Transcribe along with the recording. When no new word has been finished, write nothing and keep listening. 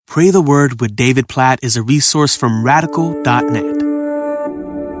Pray the Word with David Platt is a resource from Radical.net.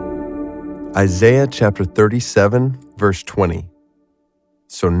 Isaiah chapter 37, verse 20.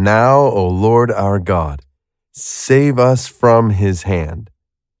 So now, O Lord our God, save us from his hand,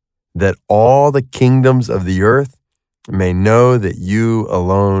 that all the kingdoms of the earth may know that you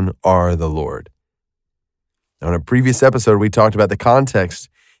alone are the Lord. Now, in a previous episode, we talked about the context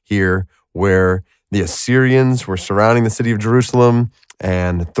here where the Assyrians were surrounding the city of Jerusalem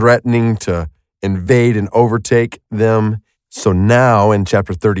and threatening to invade and overtake them. So now in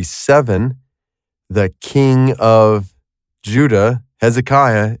chapter 37, the king of Judah,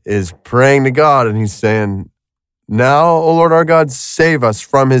 Hezekiah, is praying to God and he's saying, now, O Lord our God, save us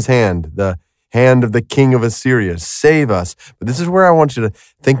from his hand, the hand of the king of Assyria. Save us. But this is where I want you to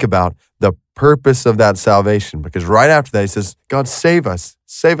think about the purpose of that salvation, because right after that he says, God, save us,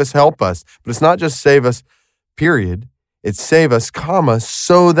 help us. But it's not just save us, period. It's save us, comma,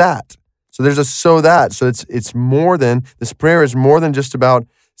 so that. So there's a so that. So it's more than, this prayer is more than just about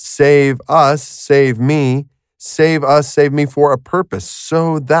save us, save me, save us, save me for a purpose,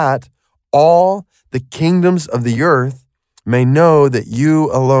 so that all the kingdoms of the earth may know that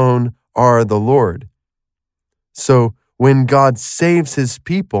you alone are the Lord. So when God saves his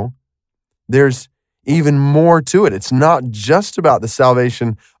people, there's even more to it. It's not just about the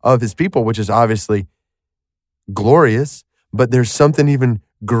salvation of his people, which is obviously glorious, but there's something even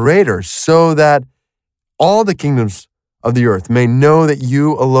greater, so that all the kingdoms of the earth may know that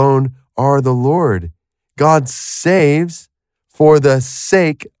you alone are the Lord. God saves for the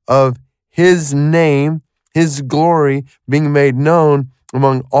sake of his name, his glory being made known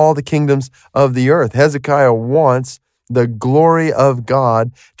among all the kingdoms of the earth. Hezekiah wants the glory of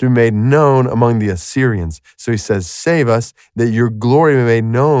God to be made known among the Assyrians. So he says, save us, that your glory be made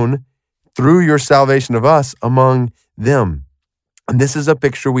known through your salvation of us among them. And this is a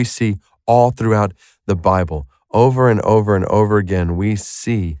picture we see all throughout the Bible. Over and over and over again, we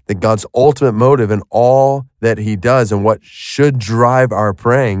see that God's ultimate motive in all that he does and what should drive our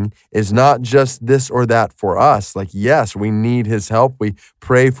praying is not just this or that for us. Like, yes, we need his help. We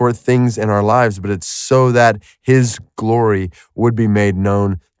pray for things in our lives, but it's so that his glory would be made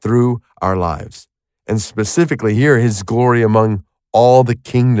known through our lives. And specifically here, his glory among all the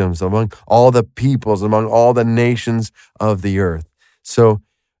kingdoms, among all the peoples, among all the nations of the earth. So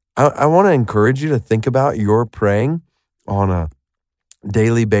I want to encourage you to think about your praying on a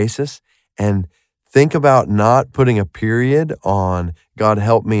daily basis and think about not putting a period on God,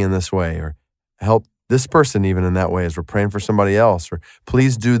 help me in this way, or help this person even in that way as we're praying for somebody else, or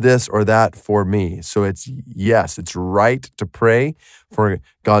please do this or that for me. So it's right to pray for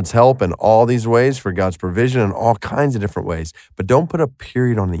God's help in all these ways, for God's provision in all kinds of different ways, but don't put a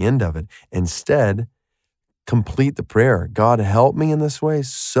period on the end of it. Instead, complete the prayer. God, help me in this way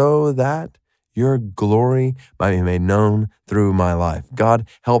so that your glory might be made known through my life. God,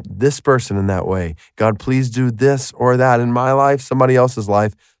 help this person in that way. God, please do this or that in my life, somebody else's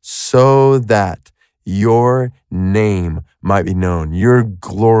life, so that your name might be known, your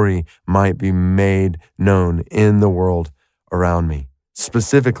glory might be made known in the world around me,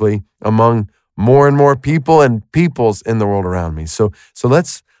 specifically among more and more people and peoples in the world around me. So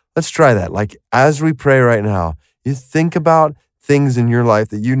let's try that. Like, as we pray right now, you think about things in your life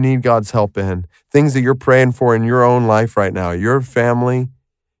that you need God's help in, things that you're praying for in your own life right now, your family,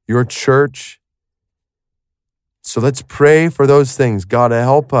 your church. So let's pray for those things. God,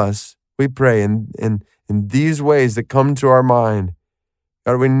 help us, we pray, in these ways that come to our mind.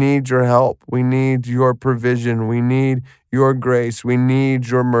 God, we need your help. We need your provision. We need your grace. We need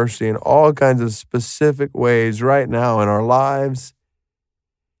your mercy in all kinds of specific ways right now in our lives,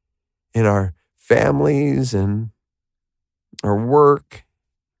 in our families, and our work,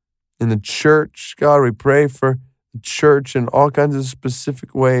 in the church. God, we pray for the church in all kinds of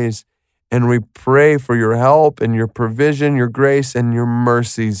specific ways. And we pray for your help and your provision, your grace, and your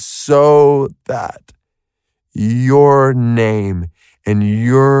mercy so that your name and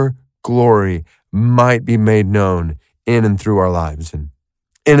your glory might be made known in and through our lives and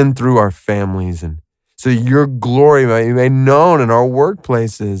in and through our families. And so your glory might be made known in our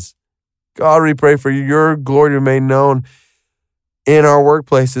workplaces. God, we pray for your glory to be made known in our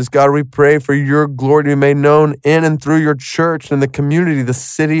workplaces. God, we pray for your glory to be made known in and through your church and the community, the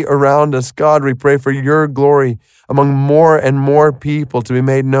city around us. God, we pray for your glory among more and more people to be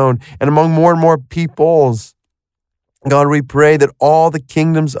made known and among more and more peoples. God, we pray that all the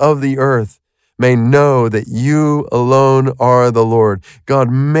kingdoms of the earth may know that you alone are the Lord.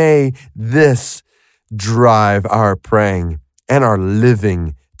 God, may this drive our praying and our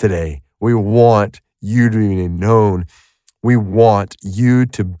living today. We want you to be known We want you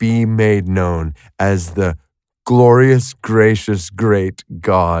to be made known as the glorious, gracious, great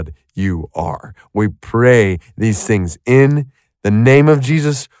God you are. We pray these things in the name of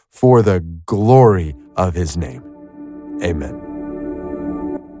Jesus for the glory of his name. Amen.